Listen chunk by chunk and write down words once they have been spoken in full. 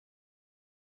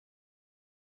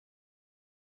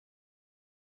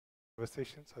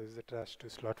conversations or is it attached to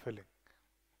slot filling?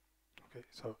 Okay,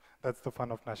 so that's the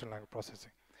fun of natural language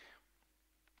processing.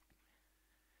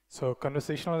 So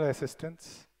conversational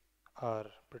assistants are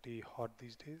pretty hot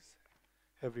these days.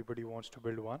 Everybody wants to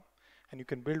build one. And you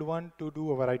can build one to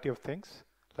do a variety of things,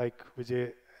 like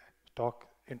Vijay talk,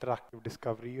 interactive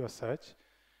discovery or search,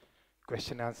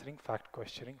 question answering, fact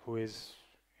questioning, who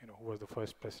was the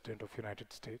first president of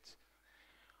United States.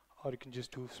 Or you can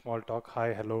just do small talk,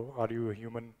 hi, hello, are you a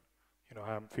human?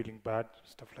 I'm feeling bad,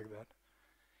 stuff like that.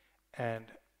 And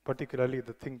particularly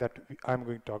the thing that I'm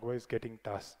going to talk about is getting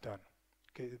tasks done.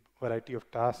 Okay, variety of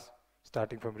tasks,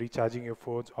 starting from recharging your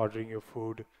phones, ordering your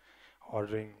food,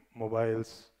 ordering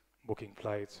mobiles, booking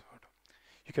flights.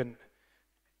 You can,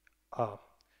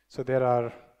 so there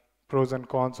are pros and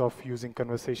cons of using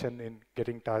conversation in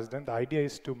getting tasks done. The idea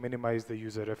is to minimize the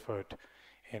user effort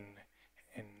in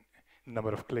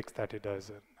number of clicks that it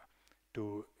does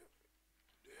to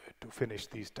finish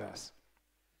these tasks.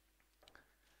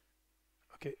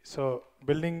 Okay, so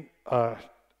building a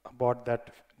bot that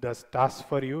does tasks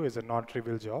for you is a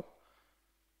non-trivial job.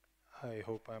 I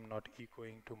hope I'm not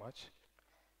echoing too much.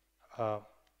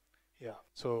 Yeah,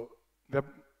 so there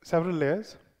are several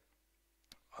layers.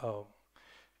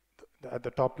 At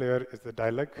the top layer is the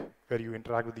dialogue, where you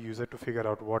interact with the user to figure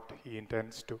out what he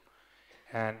intends to.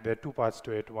 And there are two parts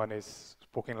to it. One is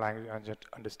spoken language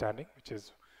understanding, which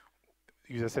is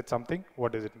user said something,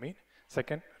 what does it mean?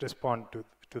 Second, respond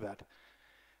to that.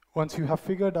 Once you have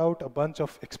figured out a bunch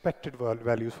of expected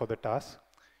values for the task,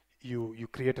 you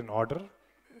create an order,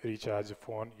 recharge a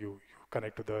phone, you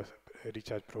connect to the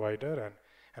recharge provider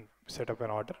and set up an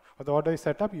order. When the order is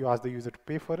set up, you ask the user to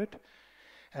pay for it.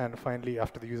 And finally,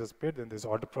 after the user's paid, then there's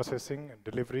order processing and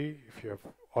delivery. If you have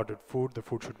ordered food, the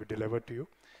food should be delivered to you,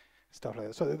 stuff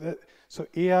like that. So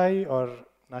AI or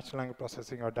natural language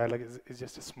processing or dialogue is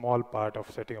just a small part of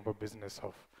setting up a business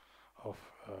of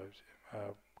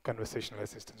conversational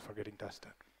assistance for getting tasks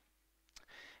done.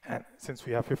 And since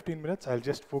we have 15 minutes, I'll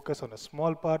just focus on a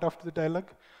small part of the dialogue,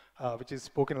 which is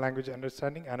spoken language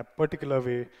understanding and a particular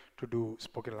way to do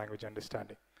spoken language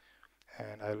understanding.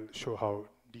 And I'll show how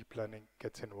deep learning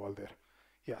gets involved there.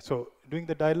 Yeah, so doing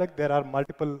the dialogue, there are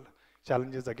multiple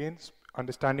challenges. Again,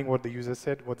 understanding what the user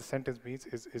said, what the sentence means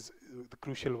is the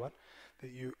crucial one.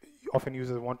 Often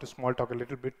users want to small talk a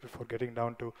little bit before getting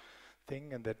down to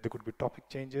thing, and that there could be topic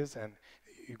changes, and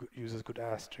users could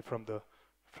ask from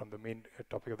the main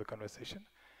topic of the conversation.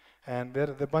 And there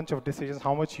are a bunch of decisions: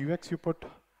 how much UX you put,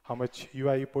 how much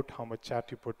UI you put, how much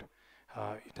chat you put.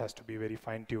 It has to be very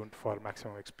fine-tuned for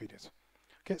maximum experience.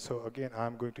 Okay, so again,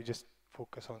 I'm going to just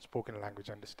focus on spoken language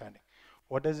understanding.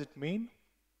 What does it mean?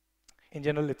 In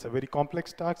general, it's a very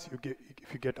complex task.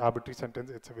 If you get arbitrary sentence,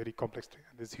 it's a very complex thing.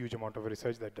 There's a huge amount of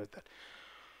research that does that.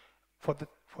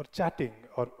 For chatting,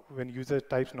 or when user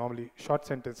types normally short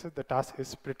sentences, the task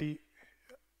is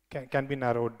can be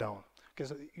narrowed down. Okay,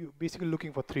 so you're basically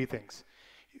looking for three things.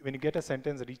 When you get a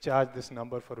sentence, recharge this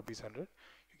number for rupees 100,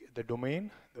 you get the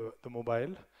domain, the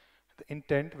mobile, the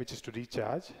intent, which is to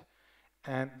recharge,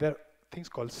 and there are things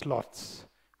called slots,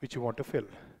 which you want to fill,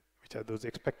 which are those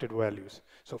expected values.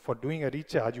 So for doing a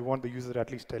recharge, you want the user to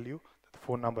at least tell you that the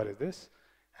phone number is this,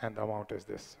 and the amount is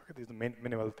this. Okay, this is the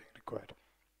minimal thing required.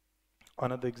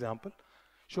 Another example,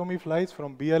 show me flights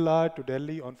from BLR to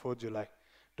Delhi on 4th July.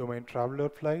 Domain traveler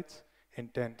flights,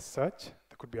 intent search,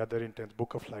 there could be other intents,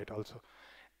 book a flight also,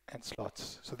 and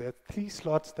slots. So there are three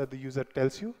slots that the user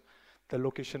tells you: the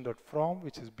location.from,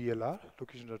 which is BLR,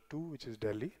 location.to, which is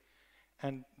Delhi,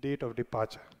 and date of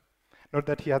departure. Note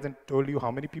that he hasn't told you how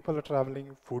many people are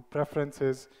traveling, food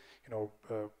preferences,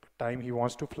 time he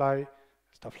wants to fly,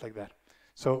 stuff like that.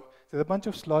 So there's a bunch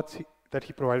of slots that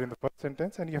he provided in the first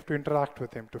sentence, and you have to interact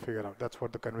with him to figure out. That's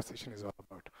what the conversation is all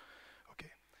about. Okay,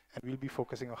 and we'll be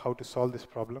focusing on how to solve this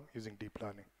problem using deep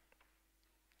learning.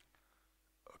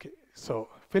 Okay, so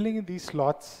filling in these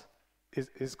slots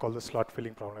is called the slot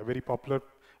filling problem, a very popular,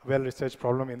 well-researched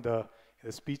problem in the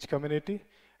speech community.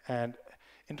 And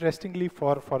interestingly,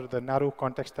 for the narrow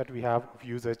context that we have of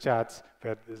user chats,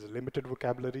 where there's a limited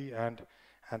vocabulary and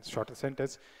shorter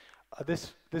sentence,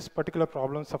 this particular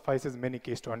problem suffices in many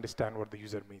cases to understand what the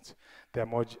user means. There are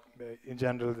more, in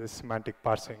general, there's semantic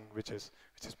parsing, which is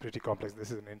pretty complex.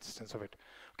 This is an instance of it.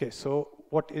 Okay, so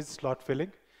what is slot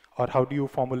filling, or how do you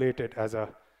formulate it as a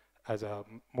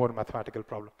more mathematical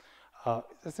problem?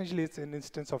 Essentially, it's an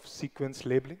instance of sequence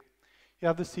labeling. You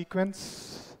have the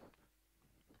sequence.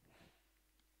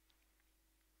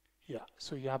 Yeah,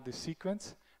 so you have this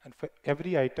sequence, and for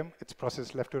every item, it's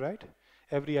processed left to right.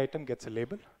 Every item gets a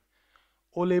label.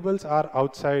 O labels are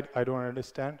outside, I don't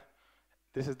understand.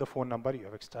 This is the phone number you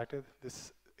have extracted.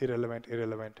 This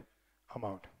irrelevant,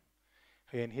 amount.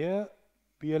 Again here,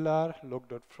 BLR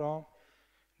log.from,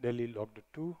 Delhi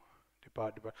log.to,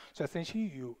 depart. So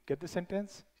essentially you get the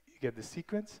sentence, you get the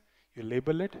sequence, you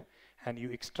label it, and you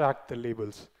extract the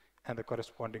labels and the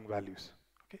corresponding values.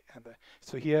 Okay, and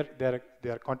so here they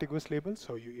are contiguous labels,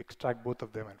 so you extract both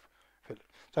of them and fill it.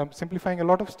 So I'm simplifying a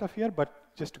lot of stuff here,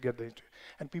 but just to get the intro.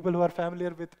 And people who are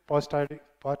familiar with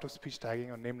part of speech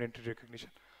tagging or named entity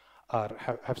recognition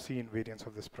have seen variants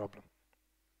of this problem.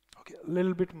 Okay, a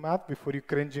little bit math before you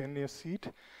cringe in your seat.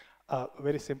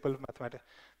 Very simple mathematics.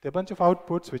 There are a bunch of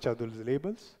outputs, which are those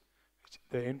labels,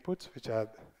 the inputs, which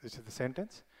is the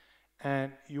sentence,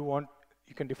 and you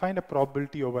can define a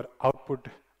probability over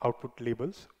output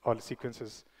labels or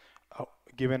sequences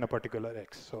given a particular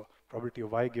x. So probability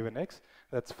of y given x,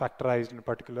 that's factorized in a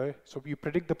particular way. So you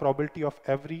predict the probability of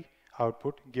every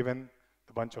output given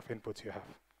the bunch of inputs you have.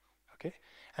 Okay,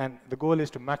 and the goal is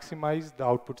to maximize the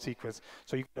output sequence.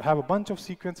 So you have a bunch of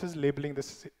sequences labeling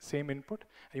the same input,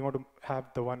 and you want to have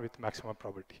the one with maximum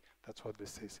probability. That's what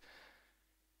this is.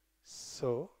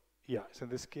 So yeah, so in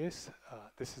this case,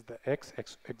 this is the x0,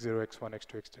 x1,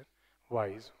 x2, x10, y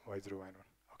is y0, y1.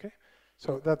 Okay,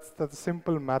 so that's the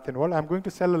simple math involved. I'm going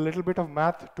to sell a little bit of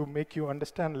math to make you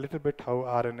understand a little bit how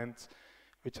RNNs,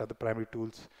 which are the primary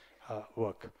tools,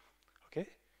 work. Okay.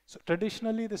 So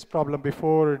traditionally, this problem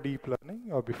before deep learning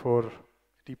or before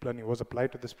deep learning was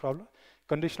applied to this problem,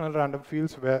 conditional random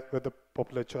fields were the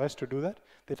popular choice to do that.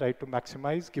 They tried to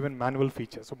maximize given manual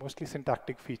features, so mostly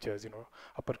syntactic features,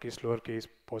 uppercase, lowercase,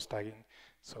 post tagging,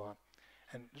 so on.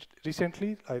 And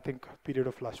recently, I think a period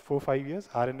of last 4 or 5 years,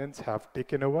 RNNs have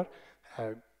taken over,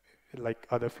 like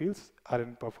other fields.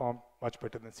 RNN perform much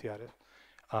better than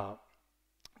CRF.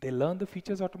 They learn the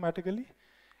features automatically,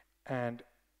 and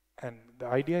the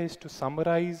idea is to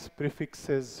summarize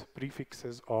prefixes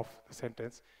of the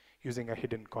sentence using a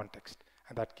hidden context,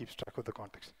 and that keeps track of the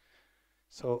context.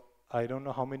 So I don't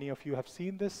know how many of you have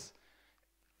seen this.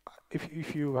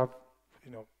 If you have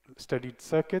studied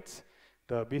circuits,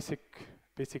 the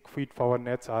basic feed-forward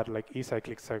nets are like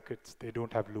acyclic circuits. They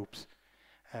don't have loops,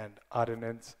 and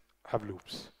RNNs have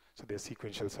loops, so they're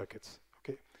sequential circuits.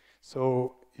 Okay,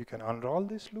 so you can unroll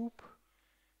this loop,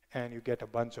 and you get a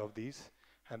bunch of these.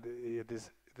 And this,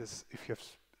 if you have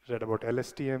read about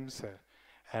LSTMs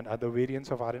and other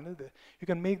variants of RNN, you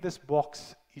can make this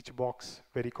box, each box,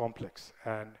 very complex,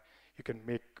 and you can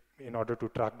make in order to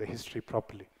track the history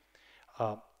properly.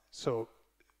 So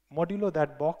modulo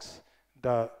that box,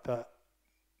 the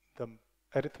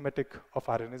arithmetic of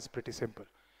RNN is pretty simple.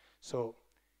 So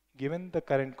given the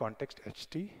current context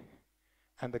ht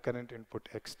and the current input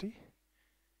xt,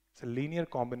 it's a linear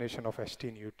combination of ht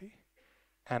and ut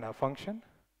and a function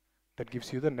that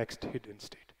gives you the next hidden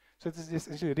state. So this is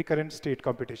essentially recurrent state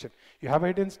computation. You have a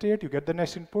hidden state, you get the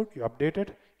next input, you update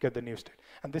it, get the new state.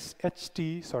 And this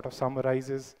ht sort of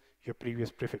summarizes your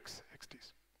previous prefix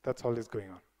xt's. That's all is going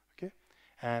on. Okay,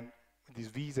 and these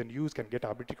v's and u's can get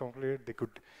arbitrarily calculated. They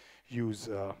could use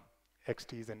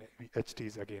xt's and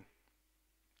ht's again.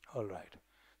 All right.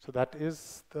 So that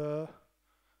is the.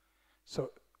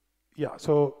 So yeah.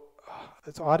 So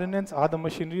RNNs are the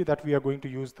machinery that we are going to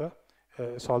use to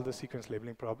solve the sequence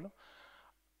labeling problem.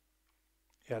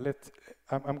 Yeah,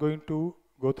 I'm going to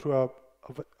go through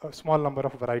a small number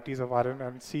of varieties of RNN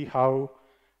and see how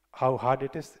hard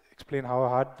it is, explain how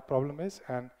hard the problem is,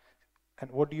 and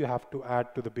what do you have to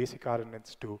add to the basic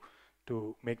RNNs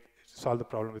to solve the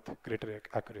problem with greater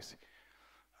accuracy.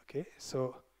 Okay,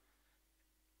 so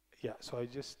yeah, so I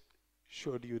just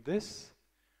showed you this,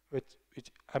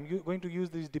 which I'm going to use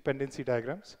these dependency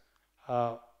diagrams.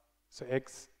 So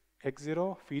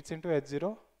x0 feeds into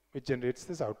h0, which generates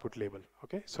this output label.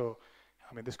 Okay, so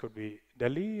I mean this could be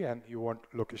Delhi, and you want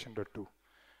location.2.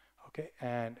 Okay,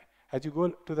 and as you go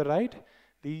to the right,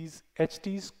 these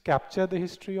HTs capture the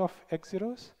history of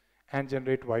x0s and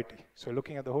generate YT. So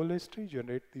looking at the whole history,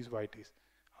 generate these YTs.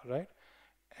 All right,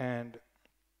 and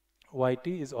YT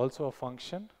is also a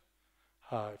function.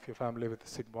 If you're familiar with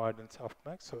the sigmoid and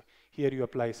softmax, so here you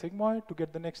apply sigmoid to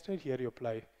get the next state. Here you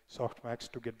apply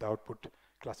softmax to get the output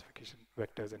classification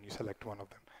vectors, and you select one of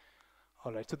them.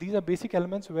 All right, so these are basic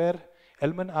elements where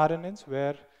element RNNs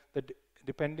where the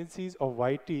dependencies of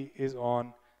YT is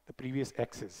on the previous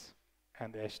X's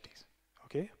and the HTs.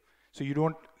 Okay, so you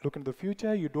don't look into the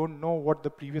future. You don't know what the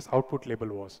previous output label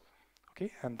was.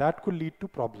 Okay, and that could lead to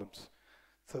problems.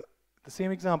 So the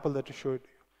same example that I showed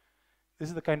you. This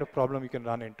is the kind of problem you can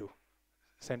run into.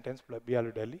 Sentence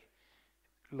Bialu Delhi,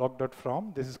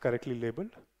 log.from, this is correctly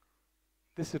labeled.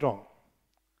 This is wrong.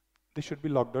 This should be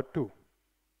log.to.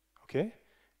 Okay?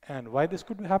 And why this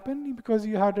could happen? Because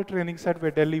you had a training set where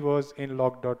Delhi was in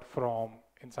log.from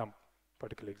in some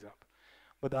particular example.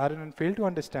 But the RNN failed to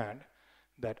understand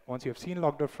that once you have seen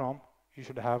log.from, you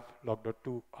should have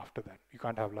log.to after that. You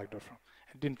can't have log.from.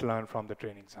 It didn't learn from the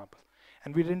training samples.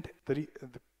 And we didn't,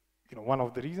 one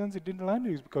of the reasons it didn't learn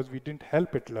is because we didn't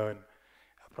help it learn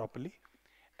properly.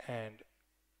 And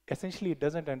essentially, it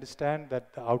doesn't understand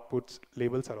that the outputs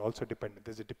labels are also dependent.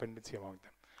 There's a dependency among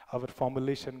them. Our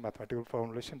formulation, mathematical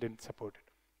formulation, didn't support it.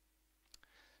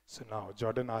 So now,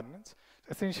 Jordan RNNs.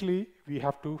 Essentially, we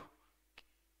have to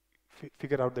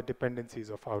figure out the dependencies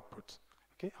of outputs,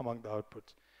 okay, among the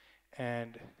outputs.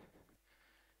 And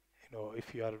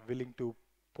if you are willing to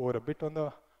pour a bit on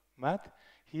the math,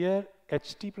 here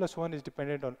ht plus 1 is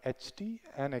dependent on ht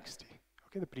and xt,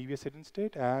 okay, the previous hidden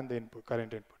state and the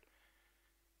current input.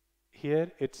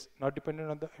 Here it's not dependent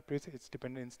on the previous, it's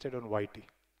dependent instead on yt.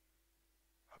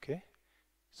 Okay,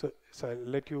 so I'll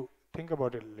let you think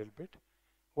about it a little bit.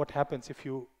 What happens if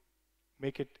you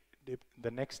make it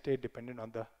the next state dependent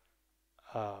on the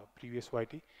previous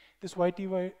yt? This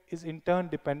yt is in turn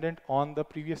dependent on the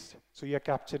previous, so you are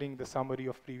capturing the summary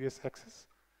of previous x's,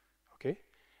 okay?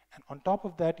 And on top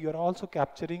of that, you are also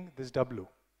capturing this w,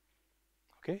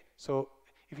 okay? So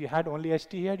if you had only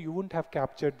ht here, you wouldn't have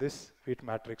captured this weight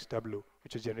matrix w,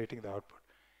 which is generating the output,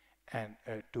 and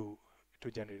to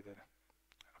generate that.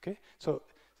 Okay, so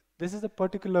this is a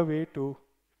particular way to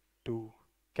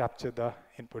capture the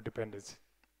input dependency.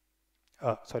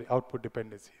 Output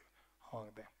dependency among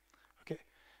them. Okay,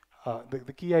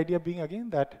 the key idea being again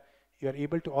that you are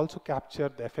able to also capture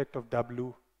the effect of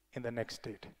w in the next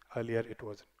state. Earlier it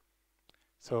wasn't.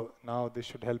 So now this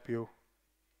should help you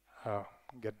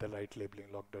get the right labeling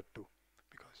log.to,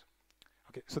 because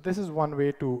okay. So this is one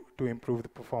way to improve the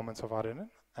performance of RNN,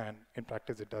 and in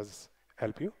practice it does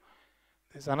help you.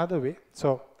 There's another way.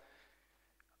 So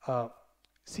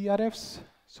CRFs,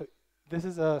 so this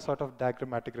is a sort of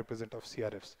diagrammatic represent of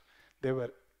CRFs. There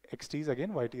were XTs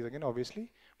again, YTs again,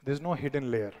 obviously. There's no hidden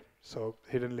layer. So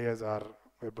hidden layers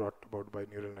were brought about by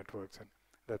neural networks, and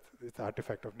that's the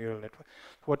artifact of neural network.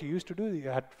 What you used to do, you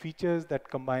had features that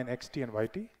combine XT and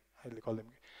YT, I'll call them,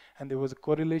 and there was a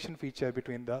correlation feature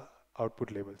between the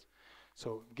output labels.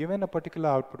 So given a particular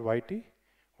output YT,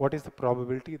 what is the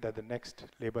probability that the next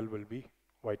label will be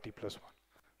YT plus 1?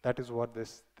 That is what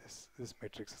this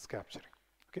matrix is capturing.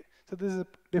 Okay, so this is a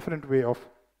different way of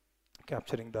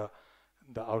capturing the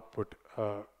output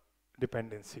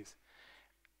dependencies.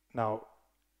 Now,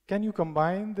 can you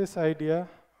combine this idea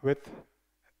with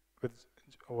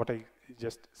what I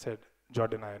just said,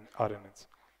 Jordan RNNs?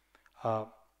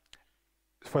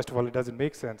 First of all, it doesn't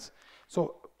make sense.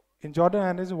 So in Jordan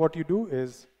RNNs, what you do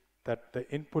is that the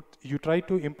input, you try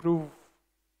to improve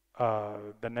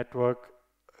the network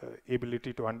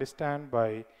ability to understand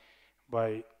by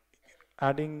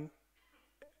adding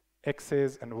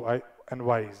x's and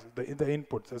y's, the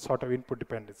inputs, the sort of input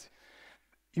dependency.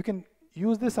 You can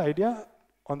use this idea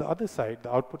on the other side,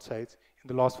 the output sides, in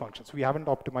the loss functions. We haven't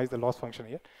optimized the loss function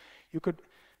yet. You could,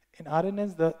 in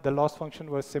RNNs, the loss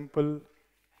function was simple,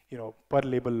 per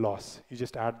label loss. You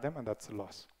just add them and that's the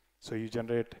loss. So you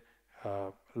generate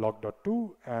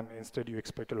log.to, and instead you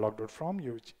expect a log.from,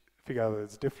 you figure out that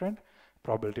it's different,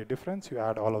 probability difference, you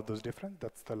add all of those different,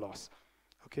 that's the loss.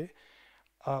 Okay.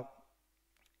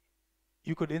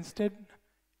 You could instead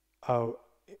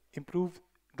improve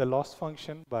the loss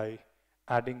function by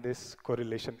adding this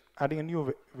correlation, adding a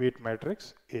new weight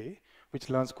matrix A, which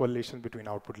learns correlation between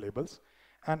output labels,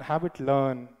 and have it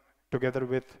learn together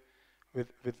with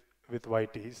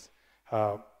YTs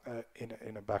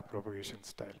in a backpropagation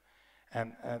style.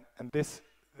 And this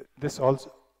is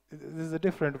a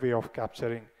different way of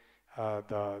capturing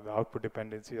the output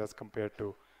dependency as compared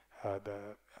to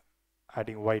the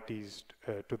adding YTs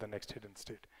to the next hidden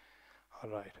state. All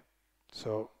right.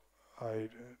 So I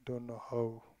don't know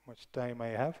how much time I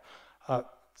have.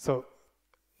 So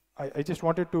I just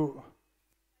wanted to.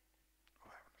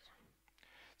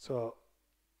 So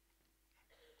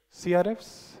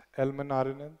CRFs, Hellman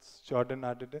RNNs,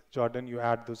 Jordan, you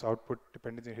add those output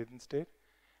dependency in hidden state.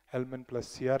 Hellman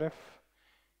plus CRF.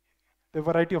 There are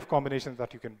a variety of combinations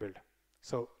that you can build.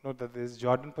 So note that there is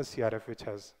Jordan plus CRF, which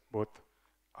has both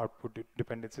output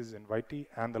dependencies in YT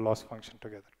and the loss function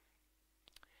together.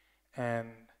 And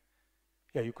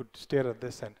yeah, you could stare at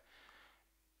this, and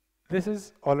this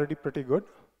is already pretty good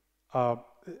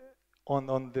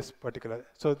on this particular.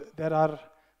 So there are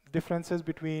differences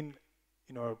between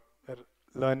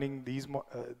learning these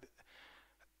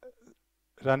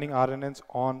running RNNs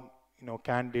on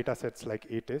canned data sets like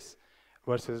ATIS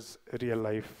versus real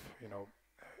life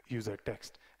user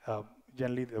text.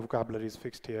 Generally the vocabulary is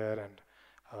fixed here, and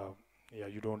yeah,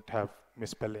 you don't have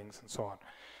misspellings and so on.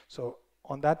 So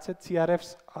On that set,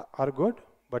 CRFs are good,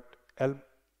 but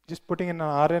just putting in an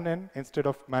RNN instead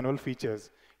of manual features,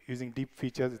 using deep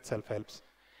features itself helps.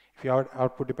 If you have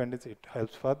output dependency, it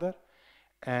helps further.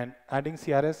 And adding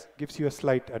CRS gives you a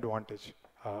slight advantage,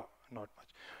 not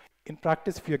much. In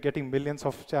practice, if you're getting millions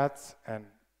of chats and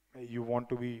you want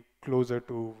to be closer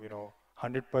to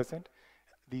 100%,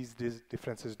 these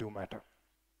differences do matter.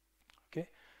 Okay,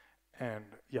 and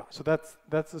yeah, so that's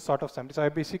the sort of summary. So I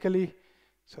basically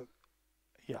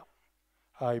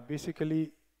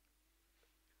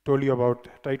told you about,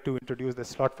 tried to introduce the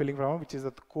slot filling problem, which is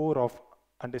at the core of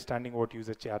understanding what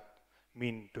user chat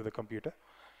mean to the computer,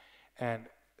 and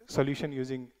solution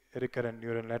using recurrent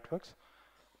neural networks,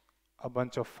 a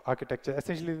bunch of architecture.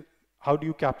 Essentially, how do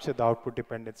you capture the output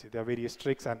dependency? There are various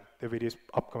tricks, and there are various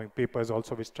upcoming papers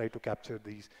also which try to capture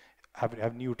these,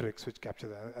 have new tricks which capture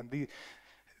that. And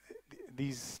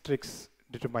these tricks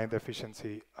determine the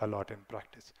efficiency a lot in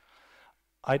practice.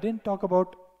 I didn't talk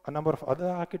about a number of other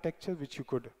architectures which you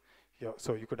could,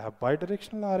 so you could have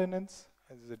bidirectional RNNs,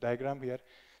 as is a diagram here.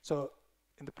 So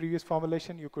in the previous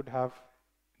formulation, you could have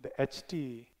the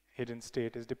HT hidden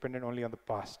state is dependent only on the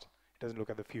past. It doesn't look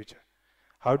at the future.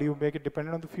 How do you make it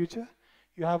dependent on the future?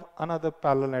 You have another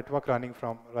parallel network running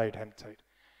from right-hand side.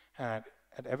 And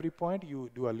at every point, you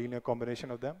do a linear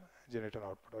combination of them, generate an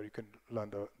output, or you can learn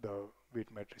the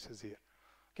weight matrices here.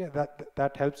 Okay,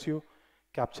 that helps you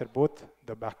capture both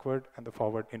the backward and the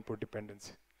forward input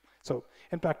dependency. So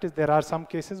in practice, there are some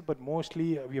cases, but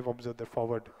mostly we have observed that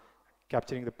forward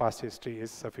capturing the past history is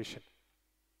sufficient.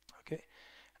 Okay,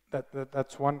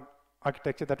 that's one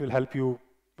architecture that will help you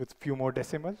with few more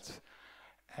decimals.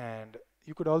 And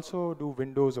you could also do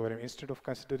windows over instead of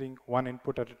considering one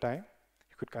input at a time.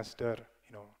 You could consider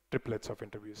triplets of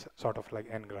interviews, sort of like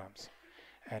n-grams,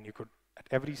 and you could at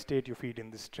every state you feed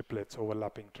in these triplets,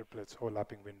 overlapping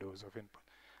windows of input.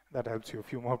 That helps you a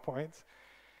few more points.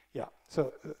 Yeah,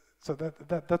 so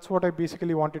that's what I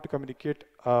basically wanted to communicate.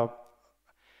 How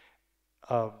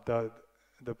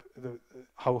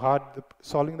hard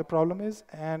solving the problem is,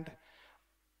 and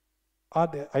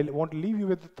I want to leave you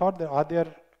with the thought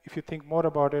that if you think more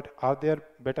about it, are there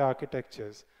better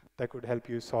architectures that could help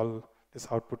you solve this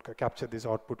output, capture these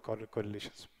output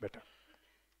correlations better?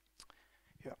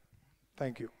 Yeah,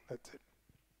 thank you. That's it.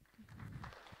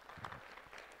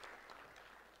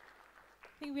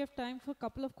 I think we have time for a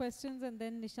couple of questions, and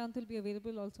then Nishant will be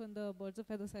available also in the Birds of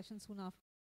Feather session soon after.